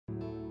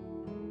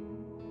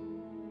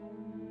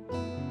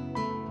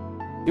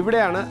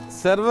ഇവിടെയാണ്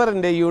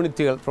സെർവറിൻ്റെ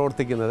യൂണിറ്റുകൾ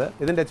പ്രവർത്തിക്കുന്നത്.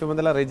 ഇതിൻ്റെ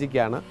ചുമതല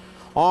റെജിക്കാണ്.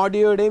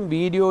 ഓഡിയോയുടെയും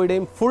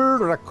വീഡിയോയുടെയും ഫുൾ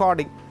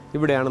റെക്കോർഡിംഗ്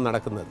ഇവിടെയാണ്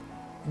നടക്കുന്നത്.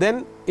 ദെൻ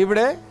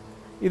ഇവിടെ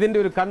ഇതിൻ്റെ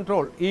ഒരു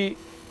കൺട്രോൾ, ഈ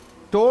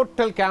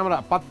ടോട്ടൽ ക്യാമറ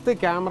 10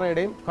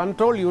 ക്യാമറയുടെയും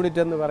കൺട്രോൾ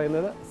യൂണിറ്റ് എന്ന്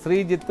പറയുന്നത്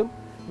ശ്രീജിത്തും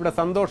ഇവിടെ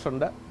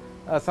സന്തോഷുണ്ട്.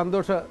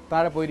 സന്തോഷ്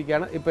താഴെ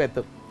പോയിരിക്കുകയാണ്, ഇപ്പോൾ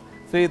എത്തും.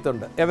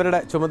 ശ്രീജിത്തുണ്ട്, ഇവരുടെ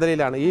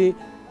ചുമതലയിലാണ്. ഈ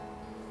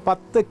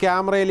 10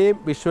 ക്യാമറയിലെയും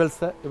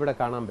വിഷ്വൽസ് ഇവിടെ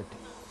കാണാൻ പറ്റും.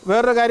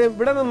 വേറൊരു കാര്യം,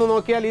 ഇവിടെ നിന്ന്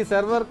നോക്കിയാൽ ഈ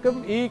സെർവർക്കും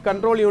ഈ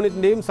കൺട്രോൾ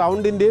യൂണിറ്റിൻ്റെയും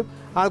സൗണ്ടിൻ്റെയും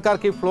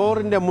ആൾക്കാർക്ക് ഈ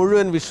ഫ്ലോറിൻ്റെ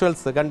മുഴുവൻ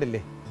വിഷ്വൽസ്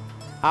കണ്ടില്ലേ?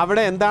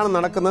 അവിടെ എന്താണ്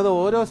നടക്കുന്നത്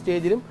ഓരോ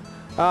സ്റ്റേജിലും.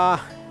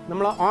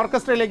 നമ്മൾ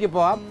ഓർക്കസ്ട്രയിലേക്ക്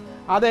പോകാം,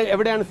 അത്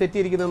എവിടെയാണ് സെറ്റ്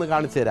ചെയ്തിരിക്കുന്നതെന്ന്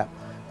കാണിച്ചു തരാം.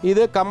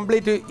 ഇത്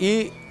കംപ്ലീറ്റ് ഈ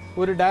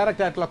ഒരു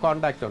ഡയറക്റ്റ് ആയിട്ടുള്ള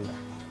കോൺടാക്റ്റ് ഉണ്ട്.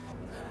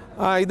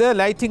 ഇത്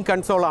ലൈറ്റിംഗ്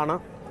കൺസോളാണ്.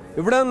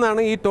 ഇവിടെ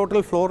നിന്നാണ് ഈ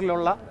ടോട്ടൽ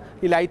ഫ്ലോറിലുള്ള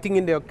ഈ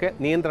ലൈറ്റിങ്ങിൻ്റെ ഒക്കെ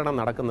നിയന്ത്രണം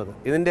നടക്കുന്നത്.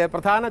 ഇതിൻ്റെ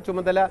പ്രധാന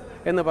ചുമതല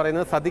എന്ന്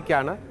പറയുന്നത്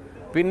സതിക്കാണ്.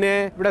 പിന്നെ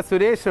ഇവിടെ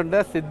സുരേഷ് ഉണ്ട്,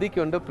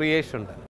 സിദ്ദിഖുണ്ട്, പ്രിയേഷ് ഉണ്ട്.